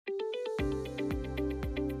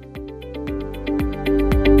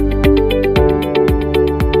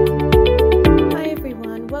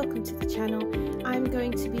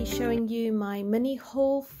showing you my mini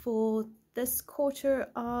haul for this quarter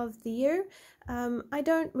of the year. I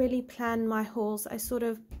don't really plan my hauls. I sort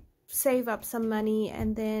of save up some money,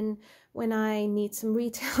 and then when I need some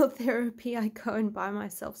retail therapy, I go and buy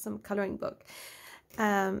myself some coloring book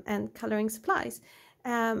and coloring supplies.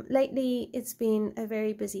 Lately, it's been a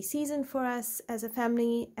very busy season for us as a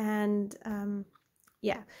family, and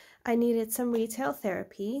yeah, I needed some retail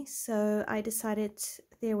therapy, so I decided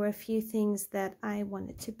there were a few things that I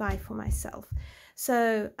wanted to buy for myself.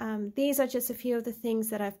 So these are just a few of the things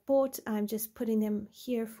that I've bought. I'm just putting them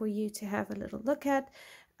here for you to have a little look at,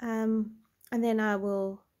 and then I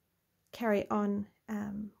will carry on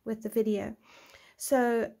with the video.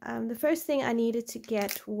 So the first thing I needed to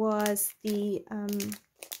get was the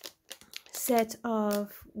set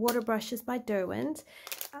of water brushes by Derwent.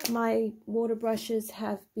 My water brushes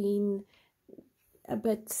have been a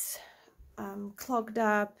bit clogged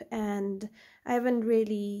up, and I haven't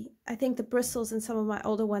really, I think the bristles in some of my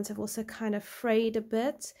older ones have also kind of frayed a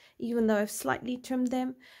bit, even though I've slightly trimmed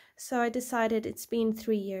them. So I decided it's been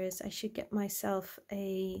 3 years, I should get myself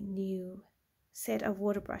a new set of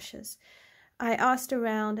water brushes. I asked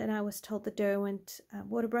around and I was told the Derwent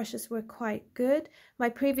water brushes were quite good. My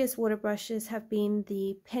previous water brushes have been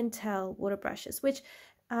the Pentel water brushes, which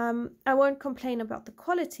I won't complain about the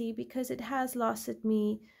quality because it has lasted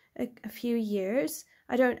me a few years.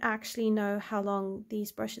 I don't actually know how long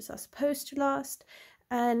these brushes are supposed to last,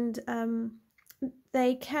 and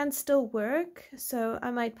they can still work, so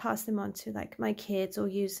I might pass them on to like my kids or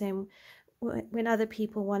use them when other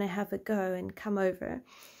people want to have a go and come over.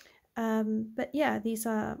 But yeah, these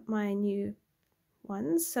are my new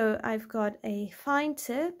ones. So I've got a fine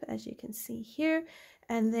tip, as you can see here,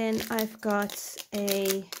 and then I've got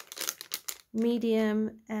a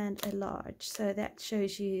medium and a large, so that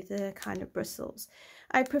shows you the kind of bristles.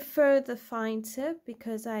 I prefer the fine tip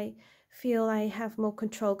because I feel I have more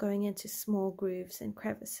control going into small grooves and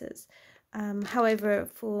crevices. However,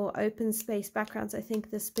 for open space backgrounds, I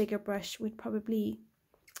think this bigger brush would probably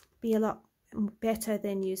be a lot better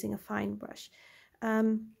than using a fine brush.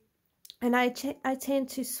 And I tend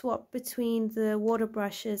to swap between the water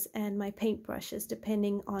brushes and my paint brushes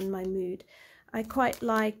depending on my mood. I quite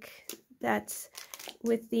like that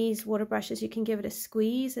with these water brushes you can give it a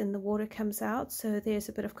squeeze and the water comes out, so there's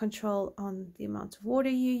a bit of control on the amount of water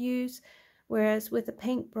you use, whereas with a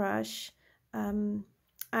paintbrush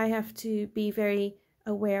I have to be very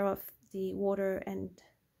aware of the water and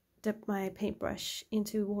dip my paintbrush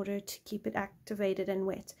into water to keep it activated and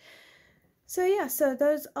wet. So yeah, so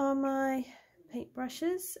those are my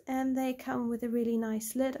paintbrushes, and they come with a really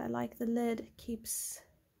nice lid. I like the lid, it keeps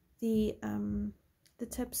the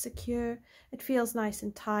tip secure. It feels nice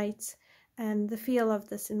and tight, and the feel of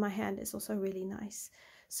this in my hand is also really nice.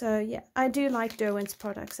 So yeah, I do like Derwent's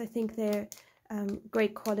products. I think they're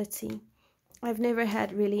great quality. I've never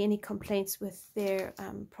had really any complaints with their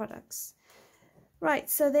products. Right,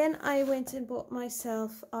 so then I went and bought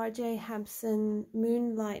myself R.J. Hampson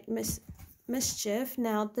Moonlight Mischief.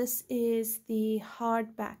 Now this is the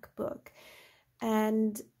hardback book,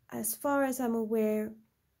 and as far as I'm aware,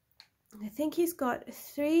 I think he's got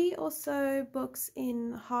 3 or so books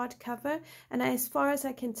in hardcover, and as far as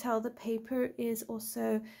I can tell, the paper is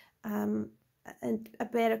also a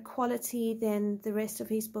better quality than the rest of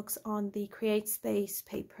his books on the Create Space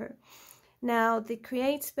paper. Now, the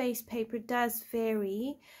Create Space paper does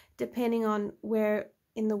vary depending on where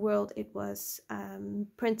in the world it was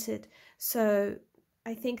printed. So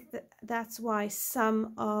I think that's why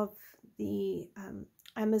some of the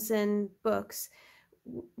Amazon books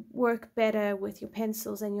work better with your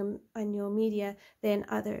pencils and your media than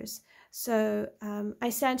others. So I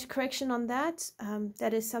stand to correction on that.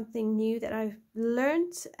 That is something new that I've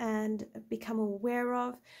learned and become aware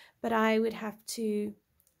of, but I would have to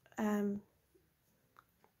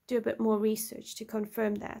do a bit more research to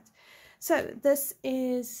confirm that. So this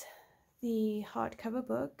is the hardcover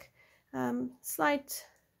book. Slight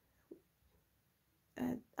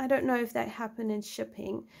I don't know if that happened in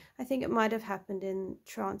shipping. I think it might have happened in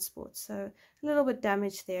transport, so a little bit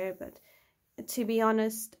damaged there, but to be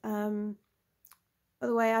honest, the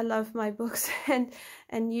way I love my books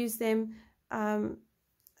and use them,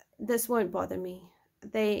 this won't bother me.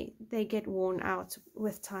 They get worn out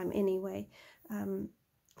with time anyway.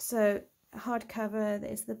 So hardcover,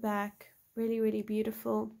 there's the back, really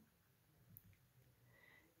beautiful,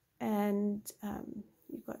 and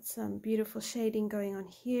you've got some beautiful shading going on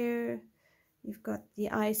here. You've got the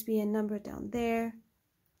ISBN number down there,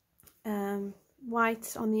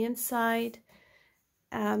 white on the inside.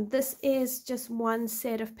 This is just one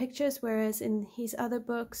set of pictures, whereas in his other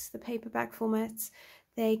books, the paperback formats,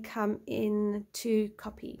 they come in 2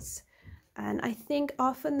 copies. And I think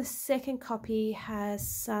often the second copy has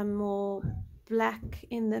some more black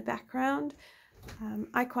in the background.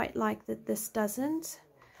 I quite like that this doesn't.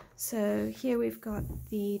 So here we've got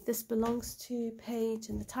the This Belongs To page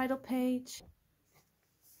and the title page.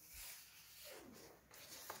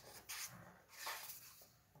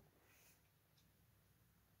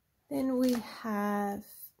 Then we have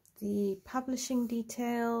the publishing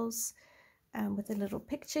details with a little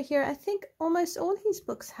picture here. I think almost all his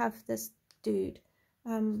books have this dude.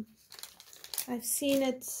 I've seen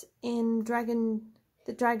it in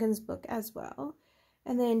the Dragon's book as well.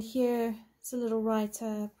 And then here it's a little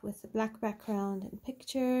write-up with a black background and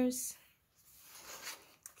pictures.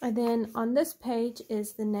 And then on this page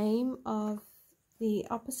is the name of the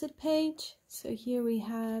opposite page. So here we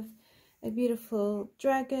have a beautiful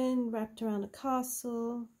dragon wrapped around a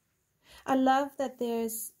castle. I love that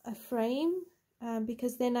there's a frame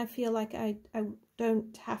because then I feel like I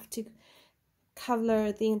don't have to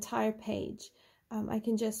cover the entire page. I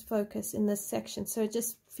can just focus in this section, so it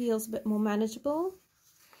just feels a bit more manageable.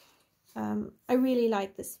 I really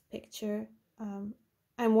like this picture.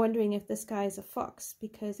 I'm wondering if this guy is a fox,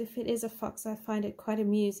 because if it is a fox, I find it quite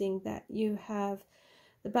amusing that you have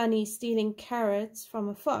the bunny stealing carrots from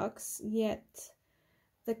a fox, yet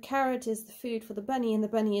the carrot is the food for the bunny and the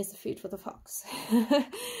bunny is the food for the fox.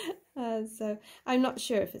 So I'm not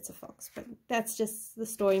sure if it's a fox, but that's just the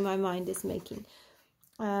story my mind is making.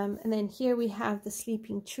 And then here we have the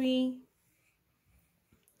sleeping tree.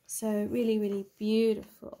 So really, really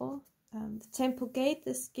beautiful. The temple gate,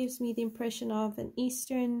 this gives me the impression of an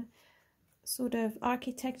Eastern sort of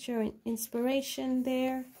architecture and inspiration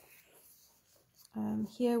there.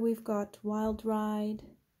 Here we've got Wild Ride.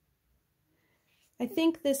 I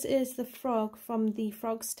think this is the frog from the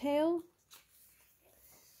Frog's Tale.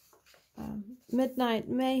 Midnight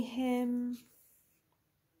Mayhem.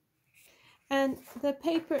 And the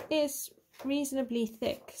paper is reasonably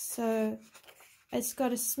thick, so it's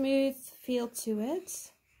got a smooth feel to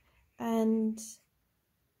it. And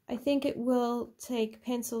I think it will take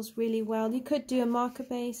pencils really well. You could do a marker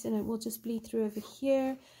base and it will just bleed through over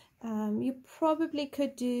here. You probably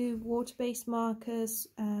could do water-based markers,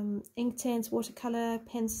 Inktense, watercolor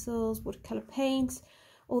pencils, watercolor paints,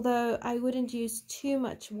 although I wouldn't use too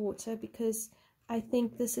much water because I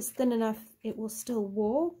think this is thin enough it will still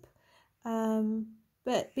warp.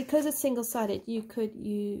 But because it's single-sided, you could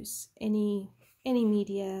use any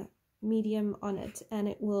medium on it and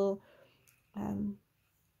it will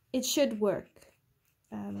it should work.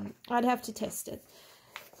 I'd have to test it.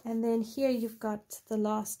 And then here you've got The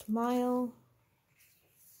Last Mile.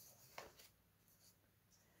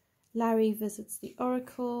 Larry visits the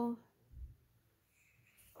Oracle.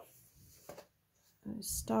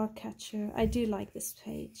 Starcatcher. I do like this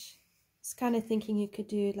page. It's kind of thinking you could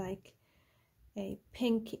do like a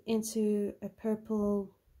pink into a purple,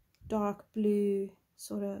 dark blue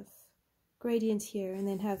sort of gradient here, and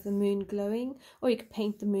then have the moon glowing, or you could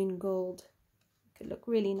paint the moon gold. It could look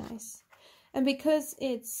really nice. And because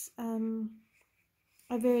it's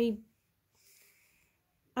a very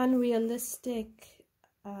unrealistic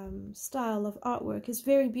style of artwork, it's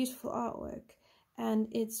very beautiful artwork, and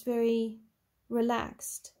it's very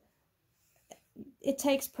relaxed. It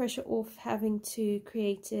takes pressure off having to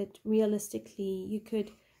create it realistically. You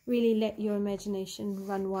could really let your imagination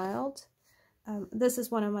run wild. This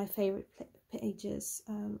is one of my favorite pages.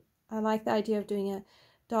 I like the idea of doing a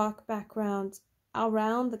dark background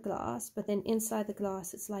around the glass, but then inside the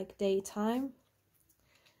glass it's like daytime.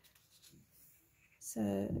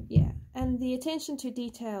 So yeah, and the attention to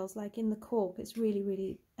details like in the cork is really,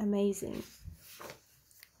 really amazing.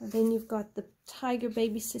 And then you've got the tiger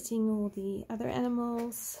babysitting all the other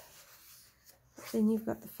animals. Then you've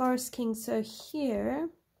got the forest king. So here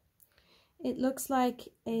it looks like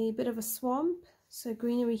a bit of a swamp, so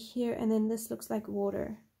greenery here, and then this looks like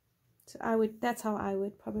water. So that's how I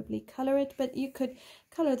would probably color it, but you could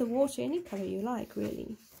color the water any color you like,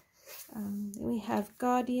 really. Then we have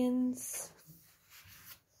Guardians,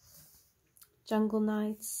 Jungle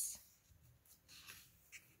Knights,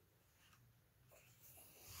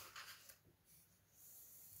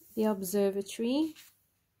 The Observatory.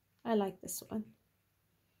 I like this one.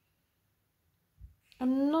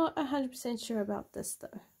 I'm not 100% sure about this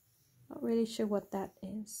though. Not really sure what that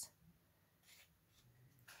is.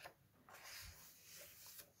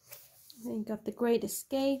 Then you got The Great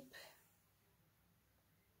Escape.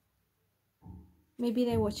 Maybe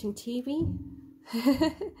they're watching TV.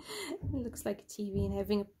 It looks like a TV and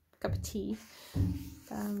having a cup of tea.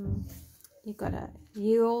 you've got a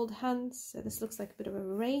year-old hunt. So this looks like a bit of a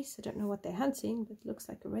race. I don't know what they're hunting, but it looks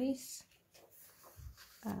like a race.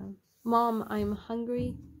 Mom, I'm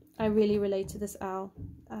hungry. I really relate to this owl.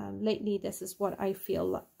 Lately, this is what I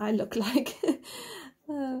feel I look like.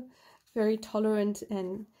 Very tolerant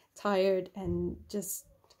and tired and just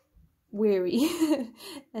weary.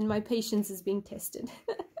 And my patience is being tested.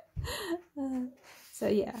 So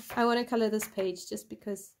yeah, I want to color this page just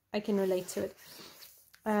because I can relate to it.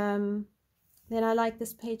 Then I like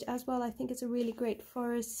this page as well. I think it's a really great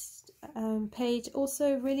forest page.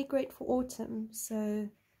 Also really great for autumn. So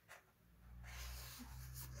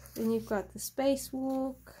then you've got the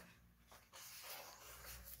spacewalk,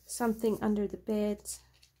 something under the bed.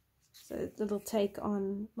 So a little take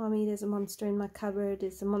on, Mommy, there's a monster in my cupboard,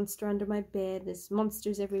 there's a monster under my bed, there's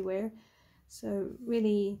monsters everywhere. So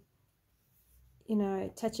really, you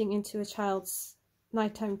know, touching into a child's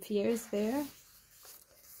nighttime fears there.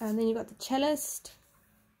 And then you've got the cellist.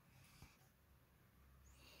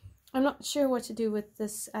 I'm not sure what to do with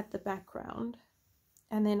this at the background.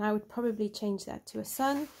 And then I would probably change that to a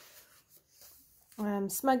sun.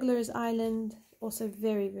 Smuggler's Island, also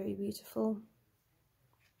very, very beautiful.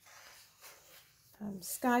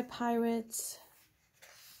 Sky Pirates.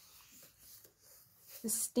 The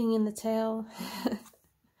sting in the tail.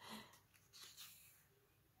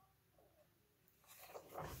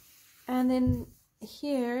 And then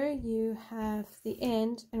here you have the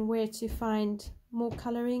end and where to find more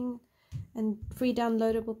coloring and free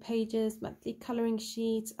downloadable pages, monthly coloring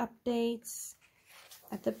sheets, updates.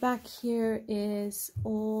 At the back here is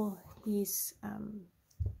all his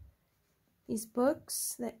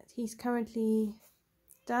books that he's currently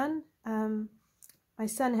done. My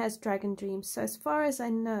son has Dragon Dreams, so as far as I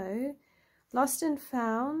know, Lost and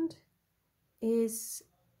Found is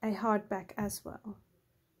a hardback as well.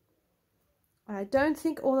 I don't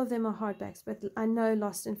think all of them are hardbacks, but I know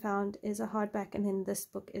Lost and Found is a hardback, and then this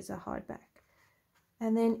book is a hardback.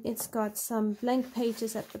 And then it's got some blank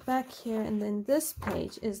pages at the back here, and then this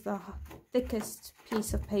page is the thickest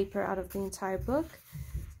piece of paper out of the entire book.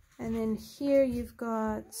 And then here you've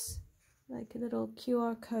got like a little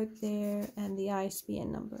QR code there and the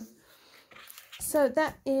ISBN number. So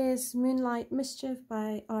that is Moonlight Mischief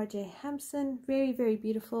by R.J. Hampson. Very, very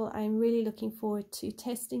beautiful. I'm really looking forward to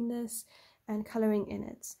testing this and coloring in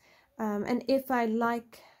it. And if I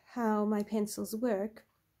like how my pencils work,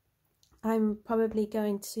 I'm probably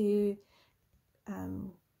going to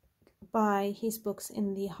buy his books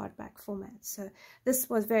in the hardback format. So this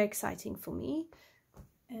was very exciting for me.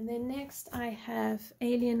 And then next I have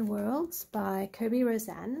Alien Worlds by Kobe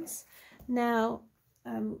Rosannes. Now,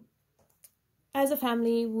 as a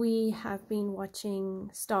family, we have been watching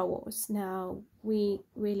Star Wars. Now, we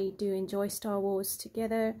really do enjoy Star Wars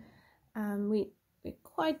together. We're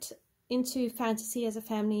quite into fantasy as a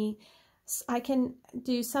family. I can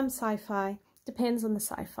do some sci-fi, depends on the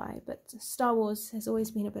sci-fi, but Star Wars has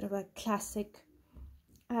always been a bit of a classic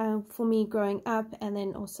for me growing up, and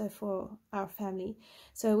then also for our family.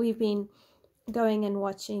 So we've been going and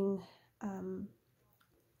watching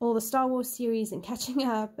all the Star Wars series and catching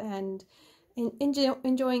up and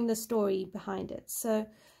enjoying the story behind it. So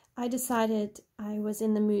I decided I was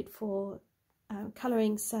in the mood for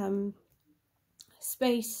coloring some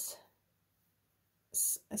space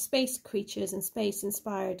creatures and space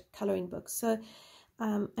inspired coloring books. So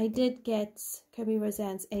I did get Kobe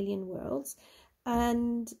Rosannes' Alien Worlds,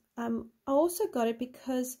 and I also got it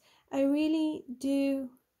because I really do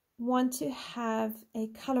want to have a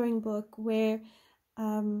coloring book where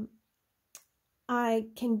I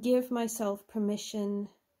can give myself permission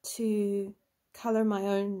to color my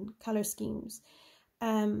own color schemes.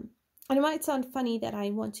 And it might sound funny that I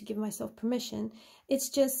want to give myself permission. It's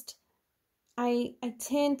just I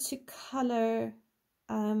tend to color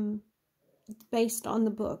based on the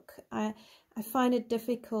book. I find it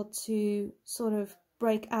difficult to sort of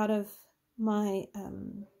break out of my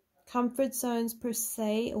comfort zones per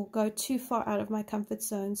se, or go too far out of my comfort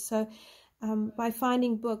zones. So by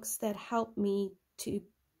finding books that help me to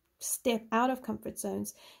step out of comfort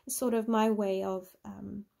zones is sort of my way of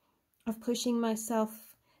pushing myself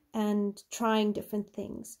and trying different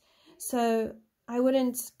things. So I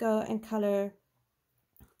wouldn't go and color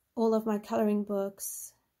all of my coloring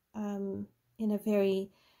books in a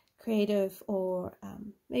very creative, or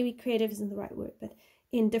maybe creative isn't the right word, but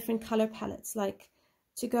in different color palettes. Like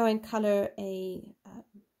to go and color a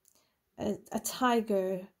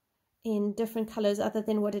tiger in different colors other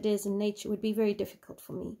than what it is in nature would be very difficult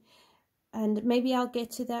for me. And maybe I'll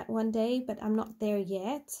get to that one day, but I'm not there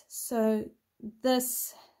yet. So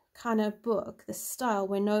this kind of book, the style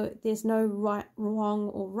where there's no right, wrong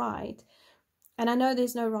or right, And I know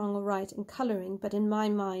there's no wrong or right in coloring, but in my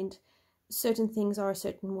mind, certain things are a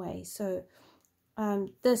certain way. So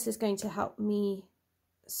this is going to help me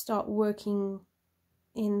start working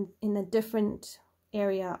in a different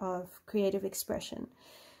area of creative expression.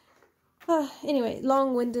 Anyway,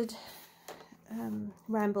 long-winded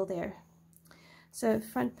ramble there. So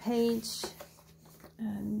front page,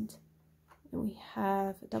 and we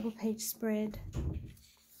have a double page spread.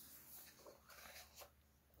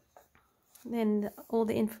 Then all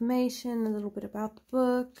the information, a little bit about the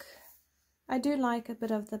book. I do like a bit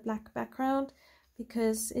of the black background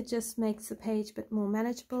because it just makes the page a bit more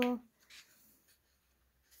manageable.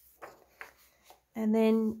 And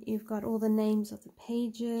then you've got all the names of the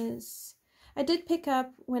pages. I did pick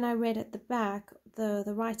up when I read at the back, the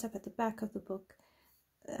write-up at the back of the book,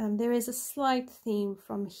 there is a slight theme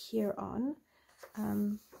from here on.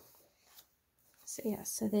 So yeah,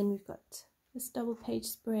 so then we've got this double page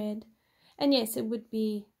spread. And yes, it would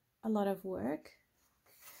be a lot of work,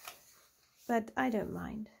 but I don't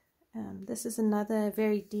mind. This is another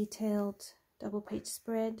very detailed double page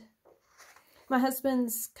spread. My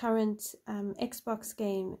husband's current Xbox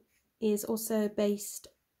game is also based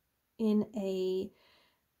in a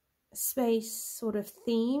space sort of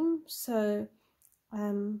theme, so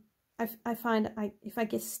I find if I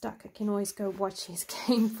get stuck, I can always go watch his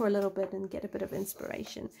game for a little bit and get a bit of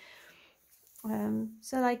inspiration.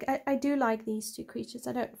 So like I do like these two creatures.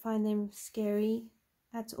 I don't find them scary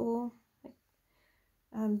at all.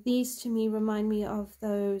 These to me remind me of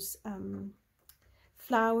those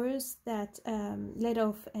flowers that let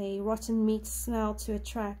off a rotten meat smell to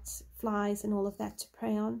attract flies and all of that to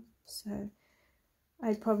prey on. So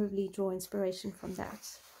I'd probably draw inspiration from that.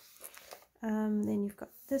 Then you've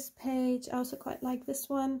got this page. I also quite like this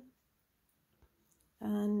one.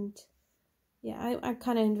 And yeah, I'm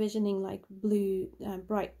kind of envisioning like blue,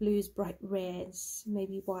 bright blues, bright reds,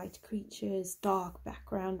 maybe white creatures, dark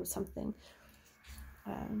background or something.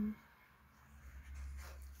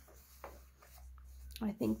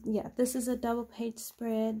 I think, yeah, this is a double page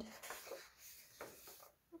spread.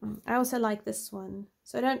 I also like this one.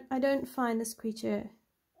 So I don't find this creature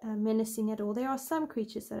menacing at all. There are some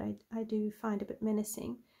creatures that I do find a bit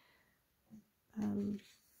menacing.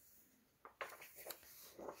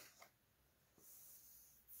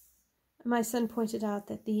 My son pointed out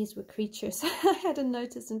that these were creatures. I hadn't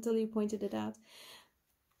noticed until he pointed it out.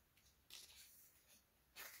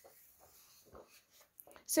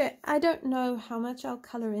 So I don't know how much I'll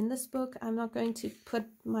color in this book. I'm not going to put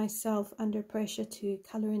myself under pressure to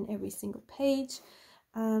color in every single page.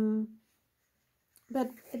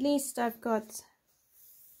 But at least I've got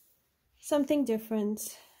something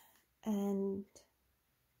different, and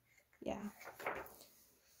yeah.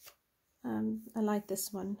 I like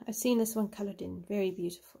this one. I've seen this one colored in. Very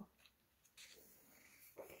beautiful.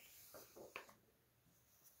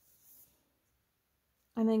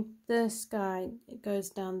 I think this guy, it goes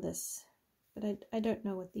down this, but I don't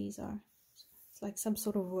know what these are. It's like some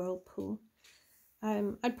sort of whirlpool.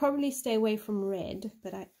 I'd probably stay away from red,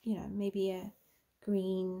 but maybe a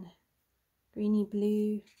greeny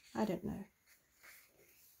blue. I don't know.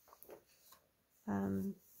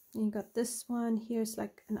 You got this one. Here's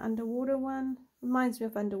like an underwater one. Reminds me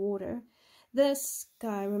of underwater. This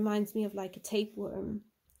guy reminds me of like a tapeworm.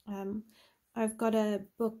 I've got a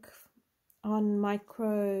book on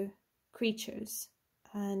micro creatures,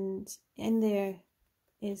 and in there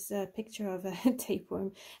is a picture of a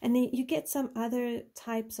tapeworm, and then you get some other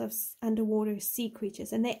types of underwater sea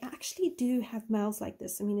creatures, and they actually do have mouths like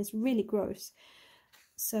this. I mean, it's really gross.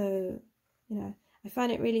 So I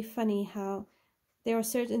find it really funny how there are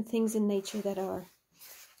certain things in nature that are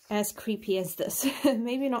as creepy as this.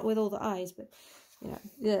 Maybe not with all the eyes, but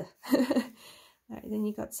yeah. Alright, then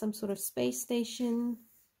you got some sort of space station.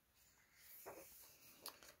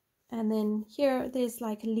 And then here there's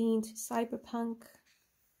like a lean to cyberpunk.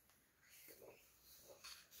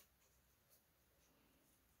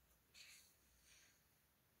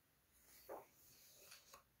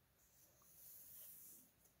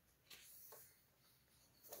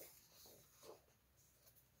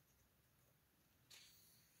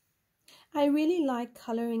 I really like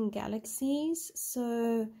coloring galaxies,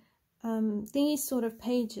 so these sort of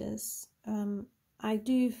pages I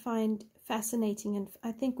do find fascinating, and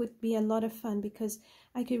I think would be a lot of fun, because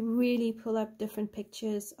I could really pull up different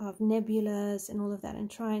pictures of nebulas and all of that and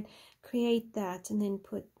try and create that, and then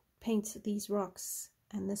paint these rocks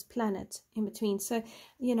and this planet in between. So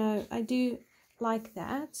I do like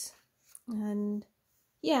that. And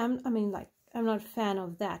yeah, I'm not a fan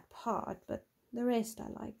of that part, but the rest I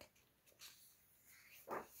like.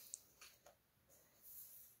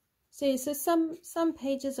 So some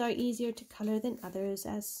pages are easier to color than others,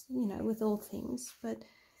 as you know, with all things. But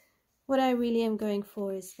what I really am going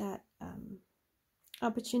for is that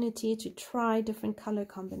opportunity to try different color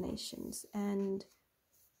combinations. And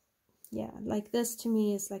yeah, like this to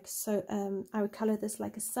me is like, so I would color this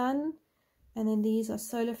like a sun, and then these are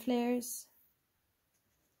solar flares.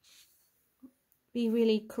 Be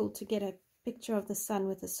really cool to get a picture of the sun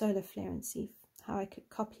with a solar flare and see how I could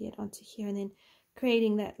copy it onto here, and then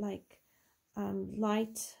creating that like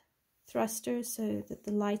light thruster so that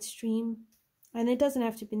the light stream, and it doesn't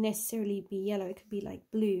have to be necessarily be yellow, it could be like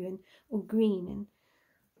blue and or green, and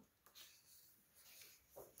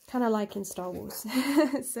kind of like in Star Wars.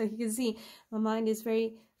 So you can see my mind is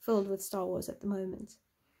very filled with Star Wars at the moment.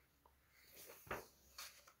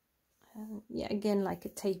 Yeah, again, like a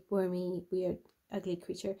tapewormy, weird, ugly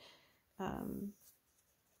creature.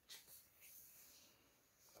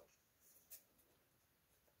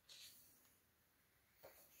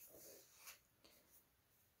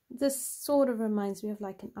 This sort of reminds me of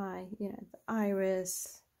like an eye, you know, the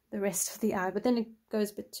iris, the rest of the eye, but then it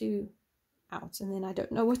goes a bit too out, and then I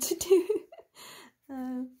don't know what to do.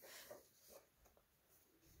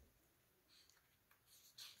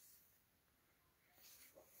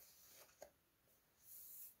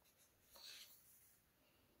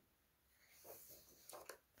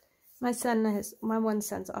 My one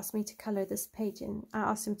son's asked me to color this page, and I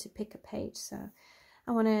asked him to pick a page, so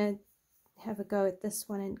I want to have a go at this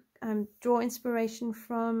one and draw inspiration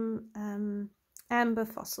from amber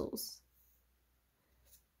fossils.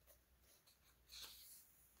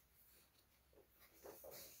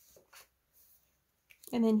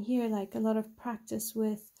 And then here, like a lot of practice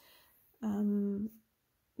with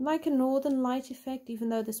like a northern light effect, even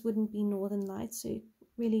though this wouldn't be northern light. So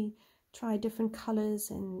really try different colors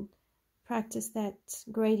and practice that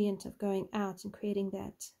gradient of going out and creating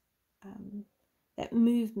that that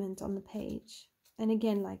movement on the page. And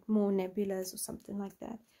again, like more nebulas or something like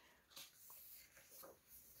that.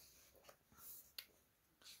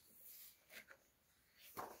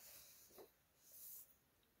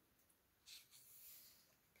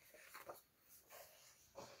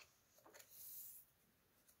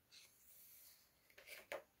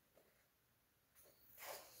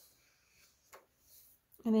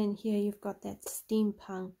 And then here you've got that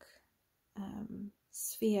steampunk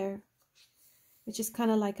sphere, which is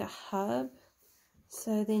kind of like a hub.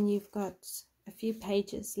 So then you've got a few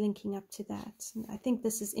pages linking up to that. And I think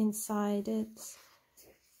this is inside it.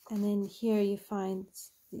 And then here you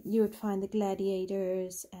would find the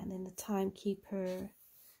gladiators, and then the timekeeper.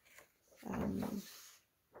 And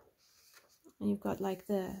you've got like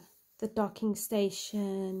the docking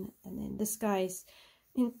station, and then this guy's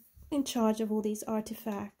in charge of all these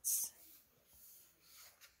artifacts.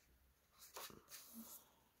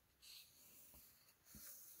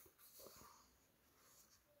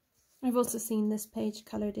 I've also seen this page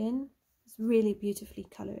colored in. It's really beautifully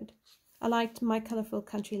colored. I liked My Colorful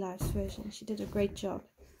Country Lives version. She did a great job.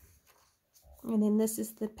 And then this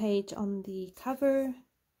is the page on the cover.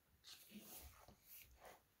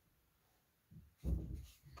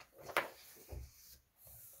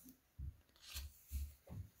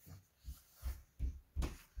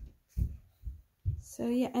 So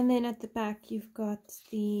yeah, and then at the back you've got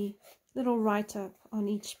the little write-up on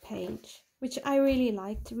each page, which I really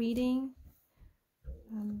liked reading.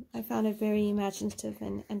 I found it very imaginative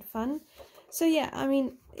and fun. So yeah, I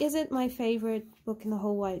mean, is it my favorite book in the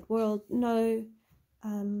whole wide world? No,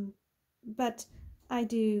 but I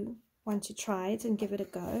do want to try it and give it a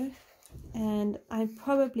go. And I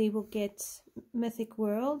probably will get Mythic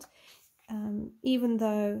World, even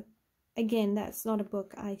though, again, that's not a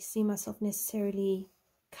book I see myself necessarily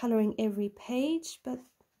coloring every page, but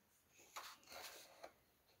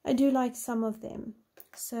I do like some of them.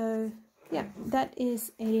 So yeah, that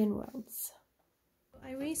is Alien Worlds.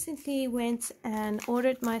 I recently went and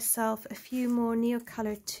ordered myself a few more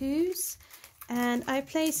Neocolor 2s, and I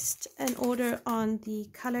placed an order on the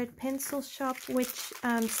Colored Pencil shop, which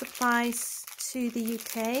supplies to the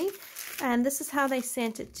UK, and this is how they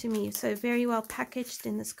sent it to me. So very well packaged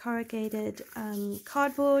in this corrugated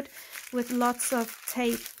cardboard with lots of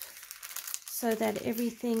tape so that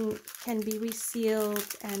everything can be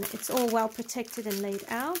resealed and it's all well protected and laid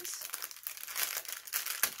out.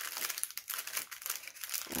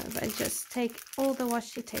 I just take all the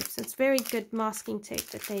washi tape. So it's very good masking tape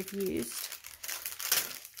that they've used.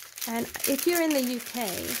 And if you're in the UK,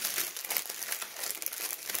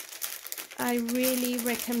 I really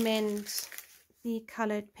recommend the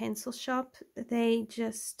Colored Pencil shop. They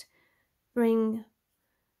just bring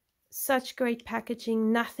such great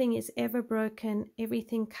packaging. Nothing is ever broken.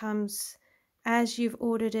 Everything comes as you've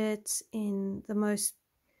ordered it in the most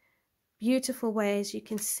beautiful way, as you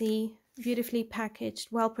can see, beautifully packaged,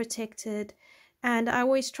 well protected. And I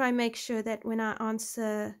always try and make sure that when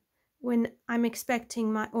I'm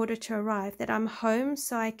expecting my order to arrive, that I'm home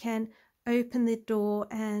so I can open the door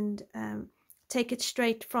and take it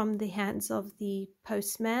straight from the hands of the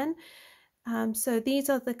postman. So these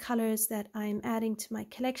are the colors that I'm adding to my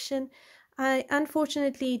collection. I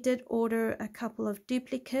unfortunately did order a couple of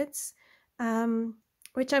duplicates,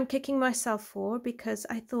 which I'm kicking myself for, because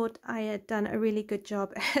I thought I had done a really good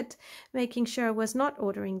job at making sure I was not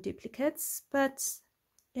ordering duplicates. But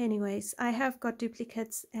anyways, I have got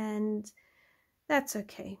duplicates and that's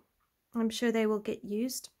okay. I'm sure they will get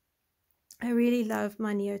used. I really love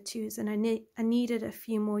my Neo 2s, and I needed a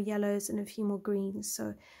few more yellows and a few more greens,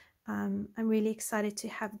 so I'm really excited to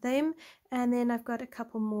have them. And then I've got a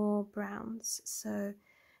couple more browns. So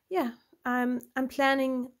yeah, I'm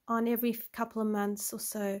planning on every couple of months or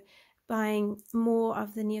so buying more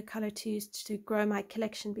of the Neo Color 2s to grow my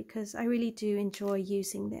collection, because I really do enjoy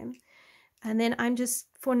using them. And then I'm just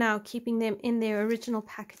for now keeping them in their original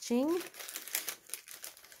packaging.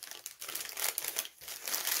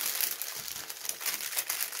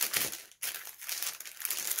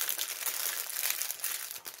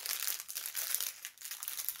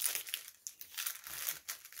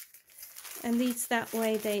 And these, that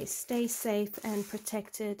way they stay safe and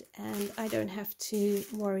protected and I don't have to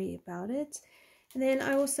worry about it. And then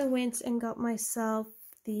I also went and got myself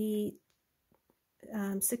the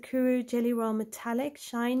Sakura Jelly Roll Metallic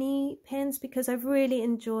Shiny pens, because I've really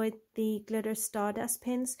enjoyed the Glitter Stardust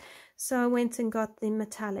pens. So I went and got the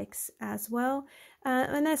metallics as well.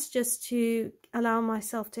 And that's just to allow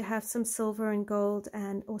myself to have some silver and gold,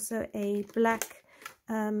 and also a black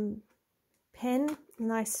pen,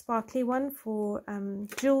 nice sparkly one for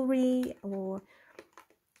jewelry or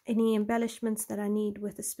any embellishments that I need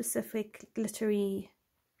with a specific glittery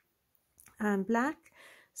black.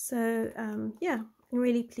 So yeah, I'm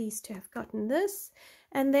really pleased to have gotten this.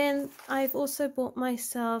 And then I've also bought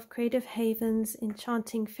myself Creative Haven's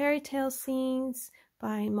Enchanting Fairy Tale Scenes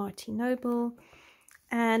by Marty Noble,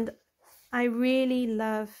 and I really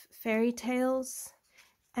love fairy tales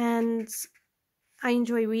and I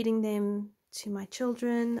enjoy reading them to my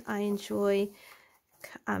children. I enjoy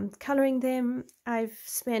coloring them. I've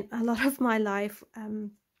spent a lot of my life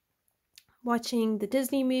watching the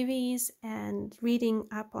Disney movies and reading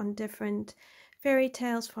up on different fairy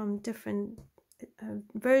tales from different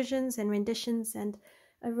versions and renditions, and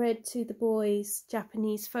I've read to the boys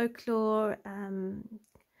Japanese folklore,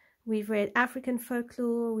 we've read African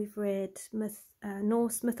folklore, we've read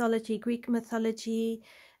Norse mythology, Greek mythology,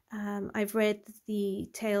 I've read the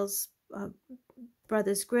tales of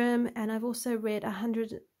Brothers Grimm, and I've also read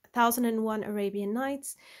 1,001 Arabian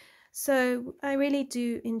Nights. So I really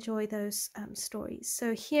do enjoy those stories.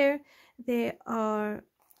 So here there are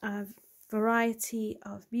a variety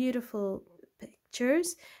of beautiful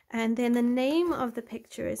pictures, and then the name of the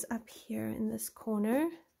picture is up here in this corner,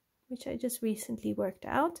 which I just recently worked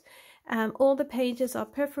out. All the pages are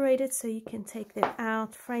perforated, so you can take them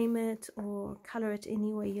out, frame it, or color it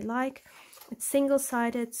any way you like. It's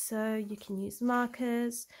single-sided, so you can use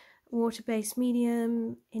markers, water-based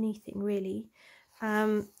medium, anything really.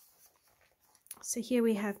 So here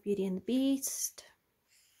we have Beauty and the Beast.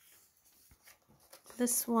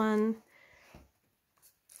 This one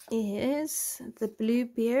is the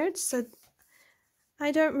Bluebeard. So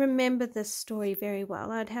I don't remember this story very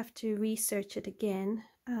well. I'd have to research it again.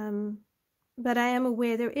 But I am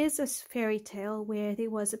aware there is a fairy tale where there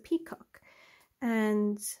was a peacock.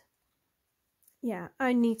 And yeah,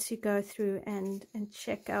 I need to go through and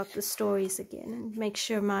check out the stories again and make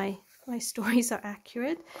sure my stories are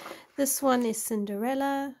accurate. This one is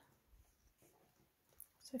Cinderella.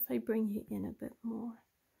 So if I bring you in a bit more.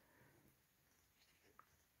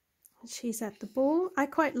 She's at the ball. I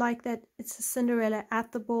quite like that it's a Cinderella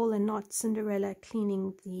at the ball and not Cinderella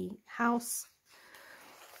cleaning the house.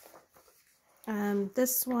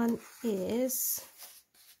 This one is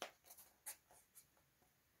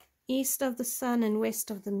East of the Sun and West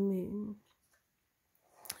of the Moon.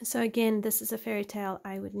 So again, this is a fairy tale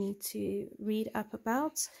I would need to read up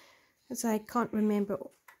about, because I can't remember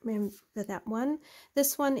that one.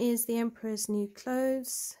 This one is The Emperor's New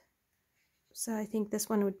Clothes. So I think this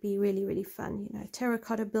one would be really, really fun. You know,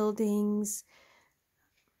 terracotta buildings,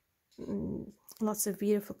 lots of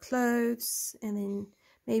beautiful clothes, and then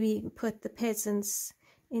maybe put the peasants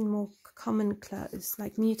in more common clothes,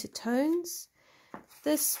 like muted tones.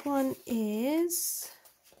 This one is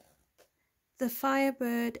the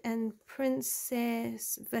Firebird and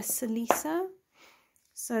Princess Vasilisa.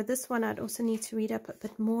 So this one I'd also need to read up a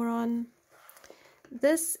bit more on.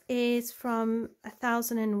 This is from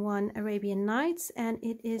 1001 Arabian Nights, and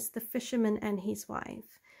it is the fisherman and his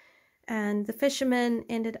wife. And the fisherman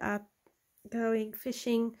ended up going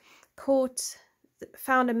fishing,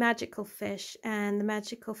 found a magical fish, and the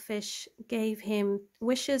magical fish gave him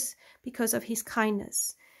wishes because of his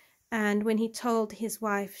kindness. And when he told his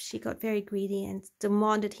wife, she got very greedy and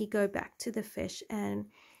demanded he go back to the fish and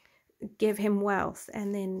give him wealth.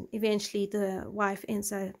 And then eventually the wife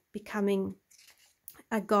ends up becoming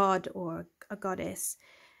a god or a goddess.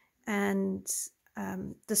 And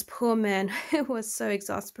this poor man was so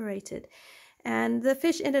exasperated. And the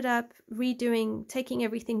fish ended up taking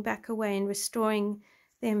everything back away and restoring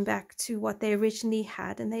them back to what they originally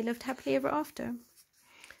had. And they lived happily ever after.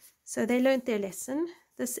 So they learned their lesson.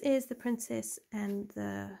 This is the princess and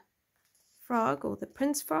the frog, or the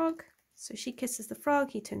prince frog. So she kisses the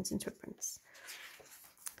frog, he turns into a prince.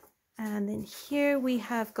 And then here we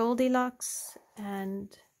have Goldilocks,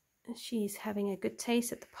 and she's having a good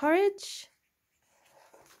taste at the porridge.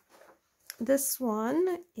 This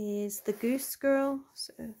one is the goose girl,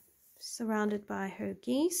 so surrounded by her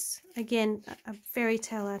geese. Again, a fairy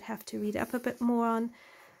tale I'd have to read up a bit more on.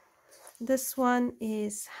 This one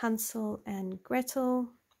is Hansel and Gretel.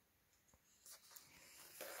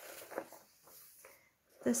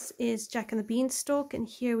 This is Jack and the Beanstalk, and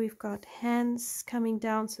here we've got hands coming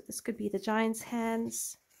down, so this could be the giant's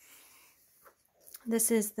hands.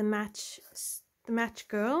 This is the match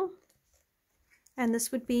girl, and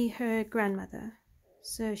this would be her grandmother.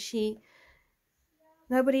 So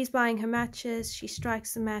nobody's buying her matches, she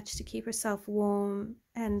strikes the match to keep herself warm,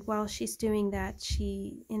 and while she's doing that,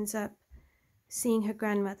 she ends up seeing her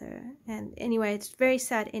grandmother. And anyway, it's a very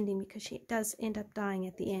sad ending because she does end up dying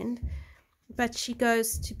at the end, but she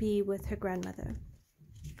goes to be with her grandmother.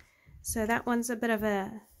 So that one's a bit of a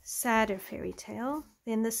sadder fairy tale.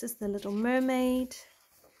 Then this is the Little Mermaid.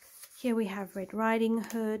 Here we have Red Riding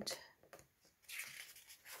Hood.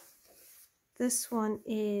 This one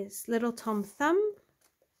is Little Tom Thumb.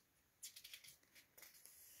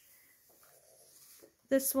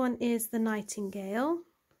 This one is The Nightingale.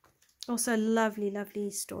 Also a lovely, lovely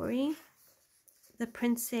story. The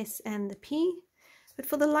Princess and the Pea. But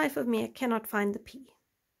for the life of me, I cannot find the pea.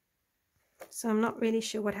 So I'm not really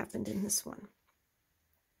sure what happened in this one.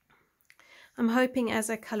 I'm hoping as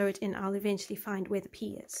I color it in, I'll eventually find where the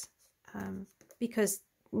pea is. Because,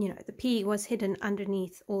 you know, the pea was hidden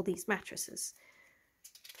underneath all these mattresses.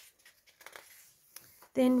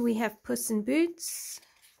 Then we have Puss in Boots,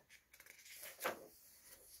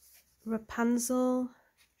 Rapunzel,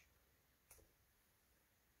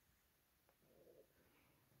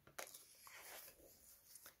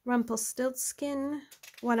 Rumpelstiltskin,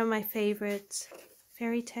 one of my favorite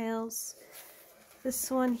fairy tales. This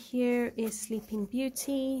one here is Sleeping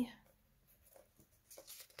Beauty.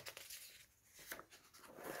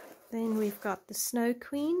 Then we've got the Snow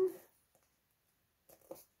Queen.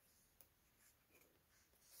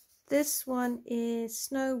 This one is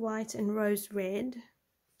Snow White and Rose Red.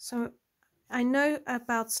 So I know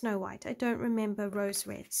about Snow White. I don't remember Rose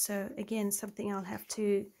Red. So again, something I'll have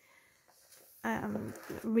to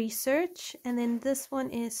research. And then this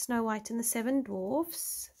one is Snow White and the Seven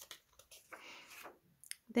Dwarfs.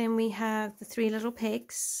 Then we have the Three Little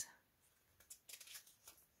Pigs.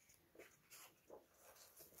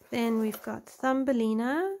 Then we've got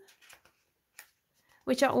Thumbelina,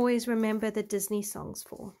 which I always remember the Disney songs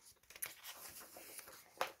for.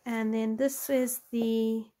 And then this is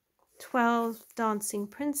the 12 Dancing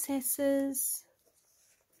Princesses,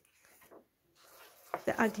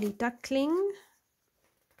 the Ugly Duckling,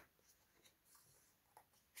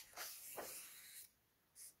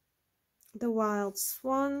 the Wild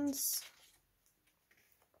Swans.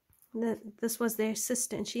 This was their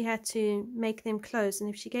sister, and she had to make them clothes, and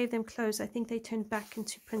if she gave them clothes, I think they turned back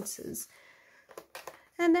into princes.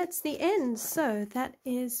 And that's the end. So that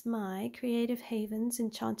is my Creative Havens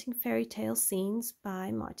Enchanting Fairy Tale Scenes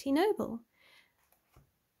by Marty Noble.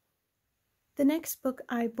 The next book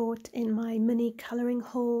I bought in my mini colouring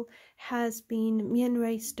haul has been Mien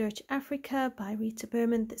Dirge Africa by Rita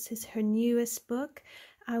Berman. This is her newest book.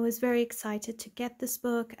 I was very excited to get this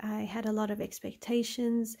book. I had a lot of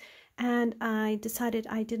expectations, and I decided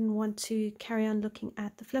I didn't want to carry on looking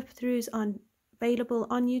at the flip-throughs available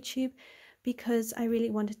on YouTube because I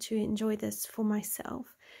really wanted to enjoy this for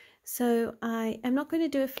myself. So I am not going to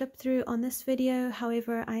do a flip through on this video.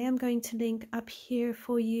 However, I am going to link up here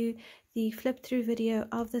for you the flip through video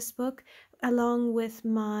of this book. along with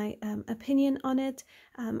my opinion on it.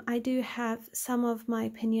 I do have some of my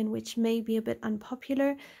opinion which may be a bit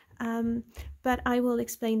unpopular, but I will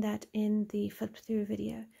explain that in the flip through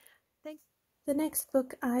video. The next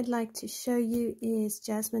book I'd like to show you is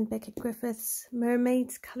Jasmine Beckett Griffith's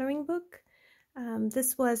Mermaids colouring book.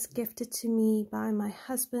 This was gifted to me by my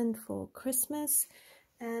husband for Christmas,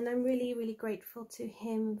 and I'm really, really grateful to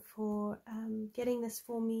him for getting this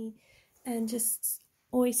for me and just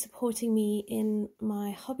always supporting me in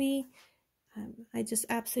my hobby. I just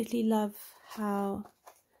absolutely love how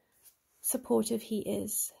supportive he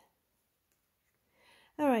is.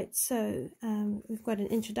 Alright, so we've got an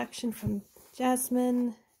introduction from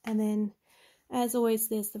Jasmine, and then as always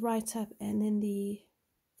there's the write-up and then the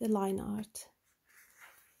line art.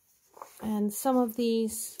 And some of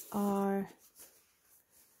these are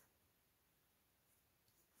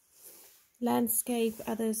landscape,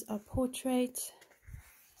 others are portrait.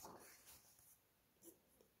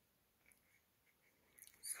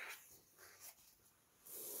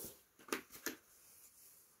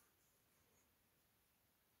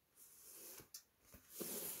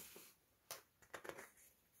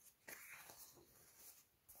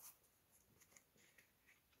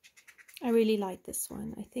 I really like this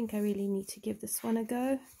one. I think I really need to give this one a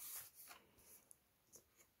go.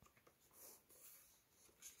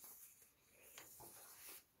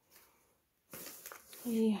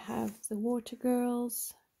 Here you have the water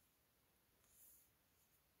girls.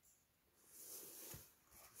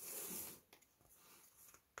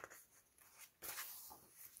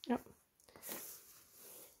 Oh.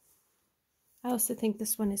 I also think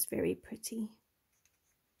this one is very pretty.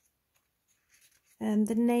 And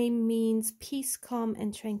the name means peace, calm,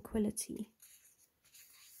 and tranquility.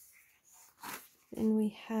 Then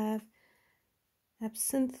we have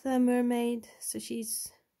Absintha Mermaid. So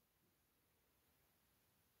she's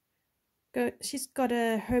got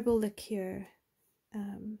a herbal liqueur.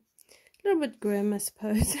 A little bit grim, I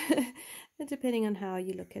suppose, depending on how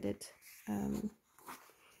you look at it.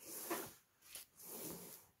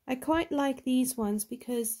 I quite like these ones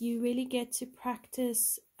because you really get to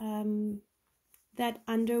practice that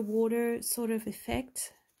underwater sort of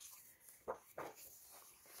effect.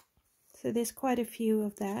 So there's quite a few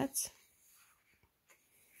of that.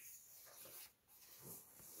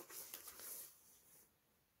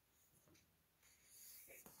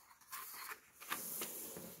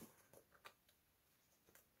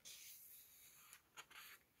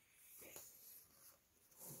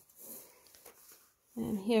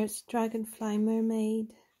 And here's Dragonfly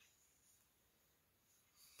Mermaid.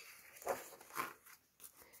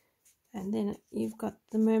 And then you've got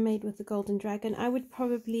the mermaid with the golden dragon. I would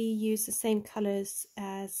probably use the same colors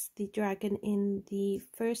as the dragon in the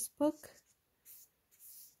first book.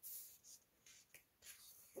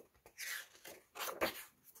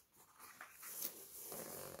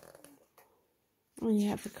 And you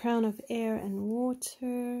have the crown of air and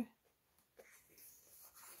water.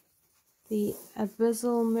 The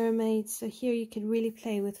abyssal mermaid. So here you can really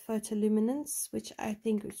play with photoluminescence, which I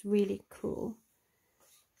think is really cool.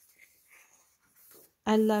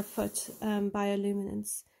 I love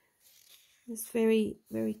bioluminescence. It's very,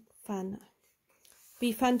 very fun.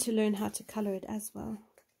 Be fun to learn how to color it as well.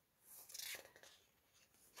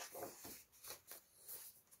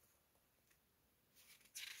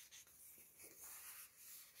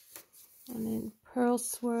 And then Pearl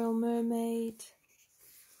Swirl Mermaid.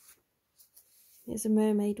 There's a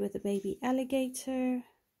mermaid with a baby alligator.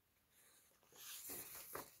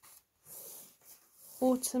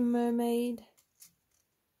 Autumn Mermaid.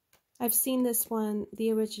 I've seen this one.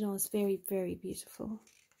 The original is very, very beautiful.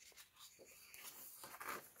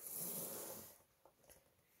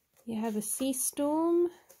 You have a sea storm.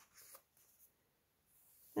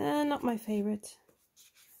 Not my favorite.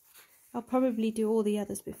 I'll probably do all the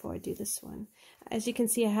others before I do this one. As you can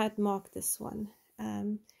see, I had marked this one.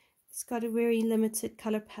 It's got a very limited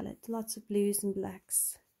color palette, lots of blues and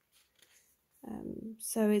blacks.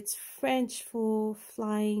 So it's French for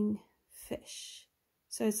flying fish.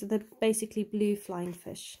 So it's the basically blue flying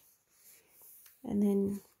fish. And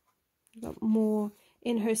then you've got more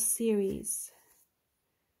in her series.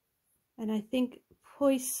 And I think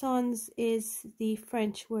poissons is the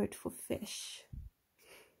French word for fish.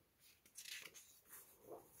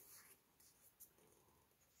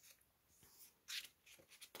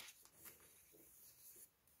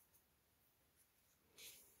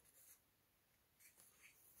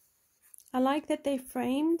 I like that they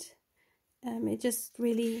framed. It just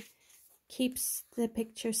really keeps the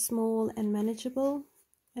picture small and manageable.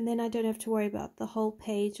 And then I don't have to worry about the whole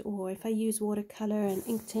page, or if I use watercolor and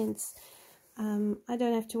ink tints, I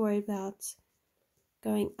don't have to worry about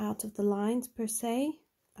going out of the lines per se.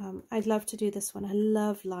 I'd love to do this one. I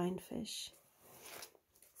love lionfish.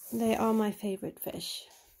 They are my favorite fish.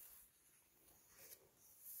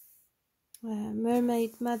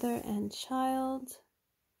 Mermaid mother and child.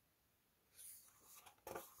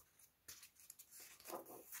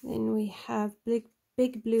 Then we have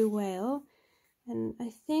big blue whale, and I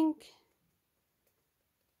think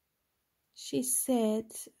she said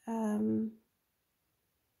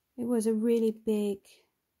it was a really big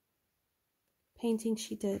painting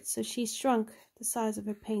she did, so she shrunk the size of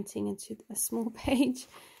her painting into a small page.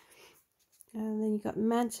 And then you got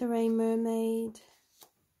manta ray mermaid.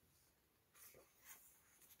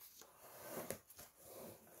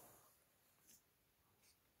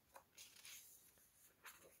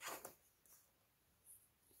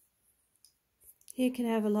 Here you can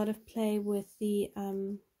have a lot of play with the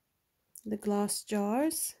glass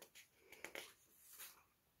jars.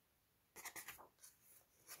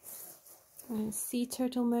 And sea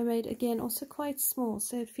turtle mermaid, again, also quite small,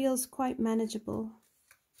 so it feels quite manageable.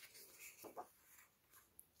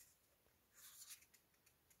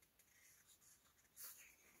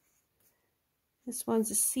 This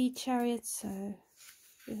one's a sea chariot, so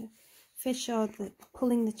the fish are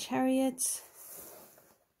pulling the chariot.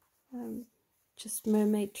 Just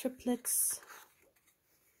mermaid triplets.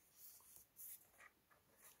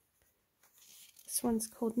 This one's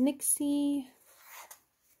called Nixie.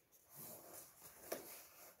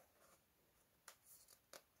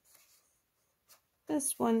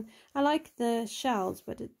 This one, I like the shells,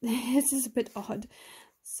 but this is a bit odd.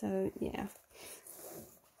 So yeah,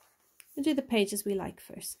 we'll do the pages we like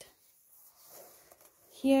first.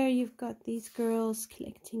 Here you've got these girls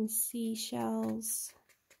collecting seashells.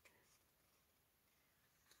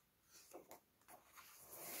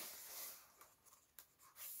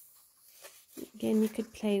 Again, you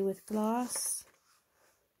could play with glass.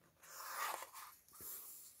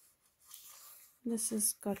 This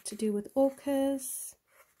has got to do with orcas.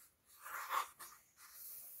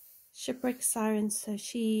 Shipwreck siren, so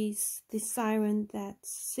she's the siren that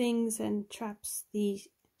sings and traps the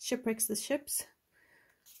shipwrecks the ships.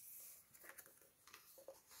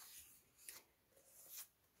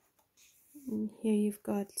 And here you've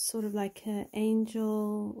got sort of like an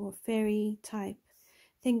angel or fairy type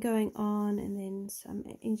thing going on, and then some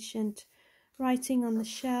ancient writing on the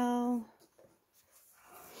shell.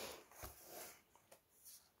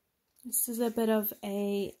 This is a bit of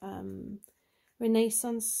a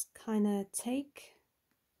Renaissance kind of take.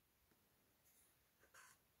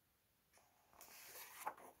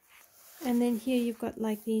 And then here you've got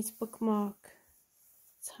like these bookmark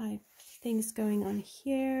type things going on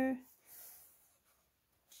here.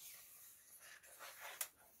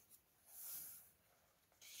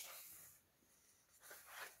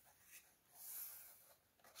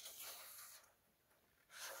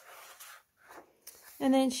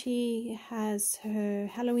 And then she has her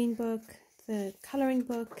Halloween book, the coloring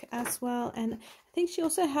book as well. And I think she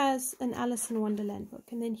also has an Alice in Wonderland book.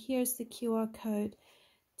 And then here's the QR code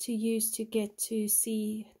to use to get to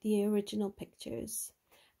see the original pictures,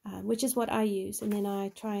 which is what I use. And then I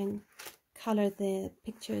try and color the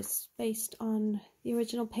pictures based on the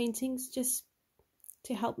original paintings just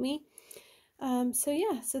to help me. So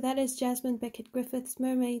yeah, so that is Jasmine Beckett Griffith's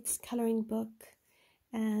Mermaids coloring book.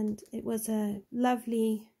 And it was a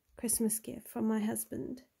lovely Christmas gift from my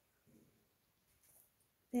husband.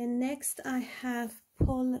 Then next I have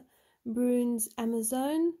Paul Brune's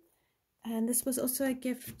Amazon. And this was also a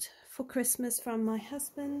gift for Christmas from my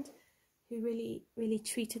husband, who really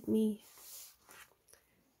treated me.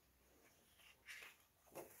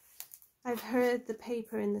 I've heard the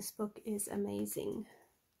paper in this book is amazing.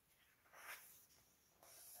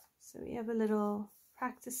 So we have a little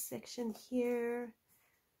practice section here.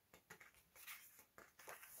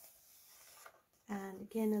 And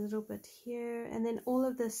again, a little bit here. And then all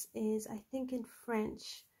of this is, I think, in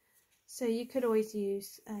French. So you could always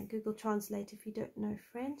use Google Translate if you don't know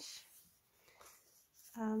French.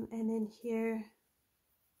 And then here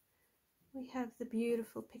we have the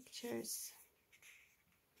beautiful pictures.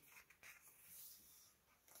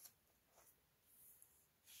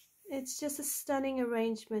 It's just a stunning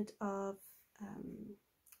arrangement of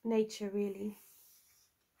nature, really.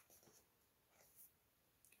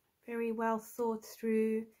 Very well thought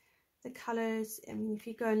through. The colors, I mean, if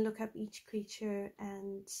you go and look up each creature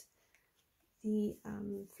and the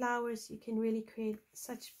flowers, you can really create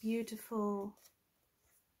such beautiful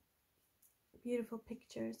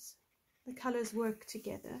pictures. The colors work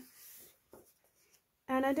together.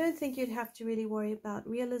 And I don't think you'd have to really worry about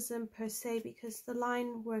realism per se, because the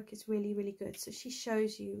line work is really, really good. So she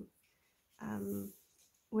shows you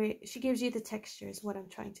where she gives you the texture is what I'm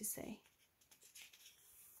trying to say.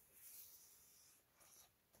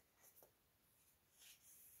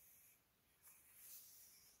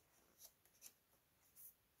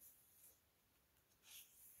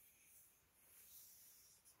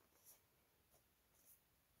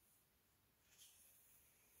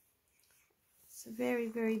 It's very,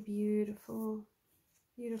 very beautiful,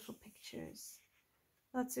 beautiful pictures.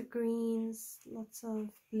 Lots of greens, lots of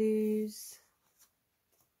blues.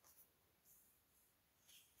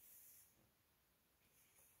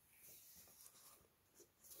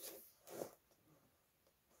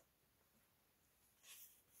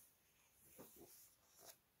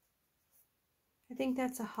 I think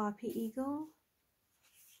that's a harpy eagle.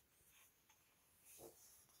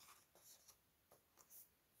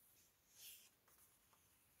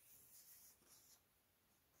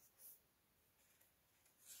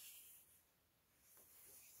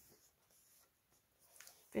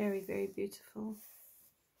 Very, very beautiful.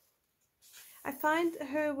 I find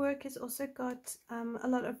her work has also got a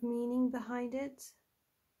lot of meaning behind it.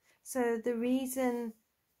 So the reason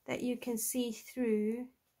that you can see through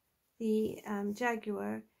the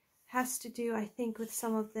jaguar has to do, I think, with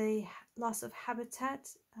some of the loss of habitat.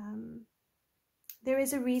 There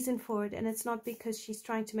is a reason for it, and it's not because she's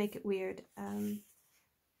trying to make it weird.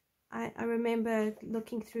 I remember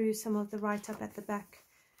looking through some of the write-up at the back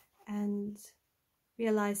and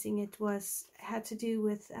realizing it had to do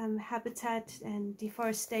with habitat and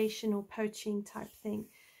deforestation or poaching type thing.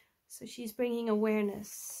 So she's bringing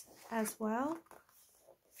awareness as well.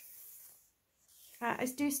 I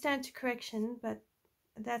do stand to correction, but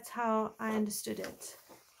that's how I understood it.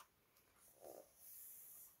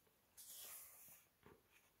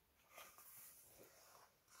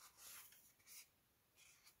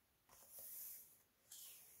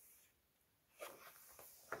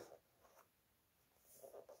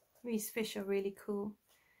 These fish are really cool.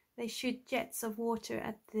 They shoot jets of water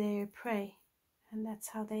at their prey, and that's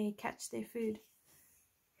how they catch their food.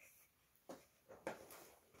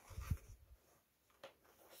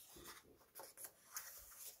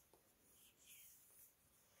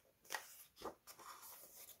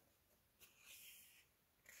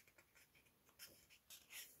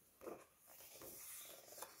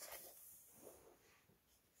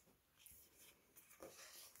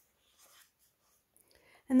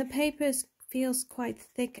 And the paper feels quite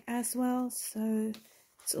thick as well, so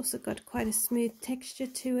it's also got quite a smooth texture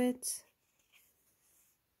to it.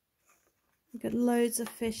 You've got loads of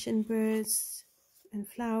fish and birds and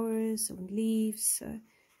flowers and leaves, so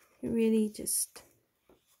you really just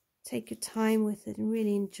take your time with it and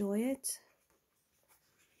really enjoy it.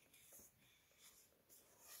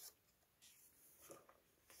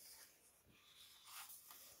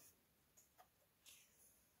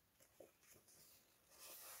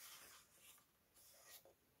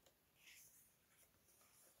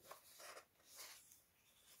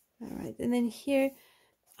 Alright, and then here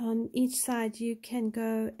on each side you can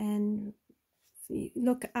go and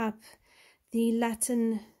look up the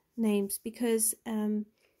Latin names, because in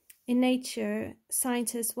nature,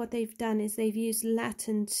 scientists, what they've done is they've used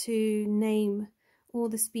Latin to name all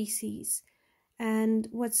the species. And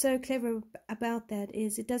what's so clever about that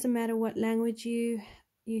is it doesn't matter what language you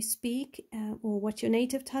speak or what your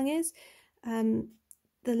native tongue is,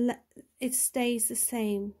 it stays the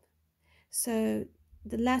same. So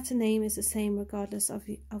the Latin name is the same regardless of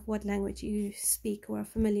what language you speak or are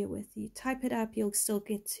familiar with. You type it up, you'll still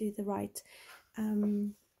get to the right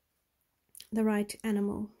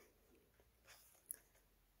animal.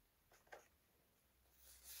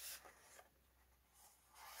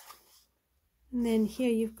 And then here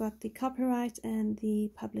you've got the copyright and the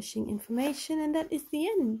publishing information, and that is the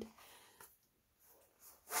end.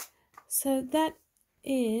 So that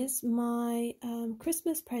is my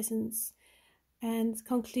Christmas presents, and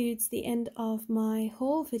concludes the end of my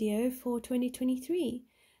haul video for 2023.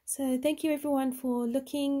 So thank you everyone for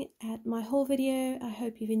looking at my haul video. I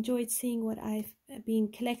hope you've enjoyed seeing what I've been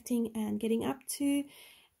collecting and getting up to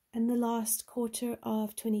in the last quarter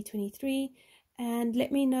of 2023. And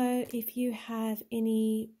let me know if you have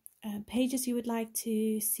any pages you would like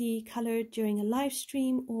to see colored during a live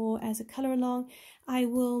stream or as a color along. I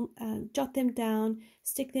will jot them down,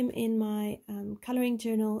 stick them in my coloring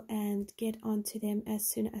journal, and get onto them as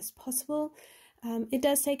soon as possible. It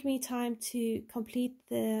does take me time to complete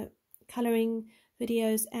the coloring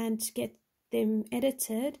videos and to get them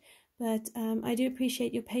edited, but I do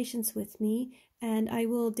appreciate your patience with me, and I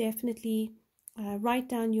will definitely write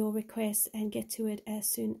down your requests and get to it as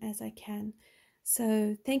soon as I can.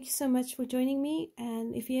 So thank you so much for joining me,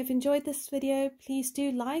 and if you have enjoyed this video, please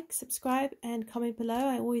do like, subscribe and comment below.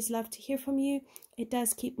 I always love to hear from you. It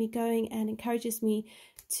does keep me going and encourages me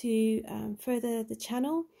to further the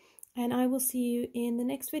channel, and I will see you in the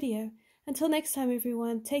next video. Until next time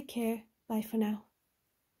everyone, take care. Bye for now.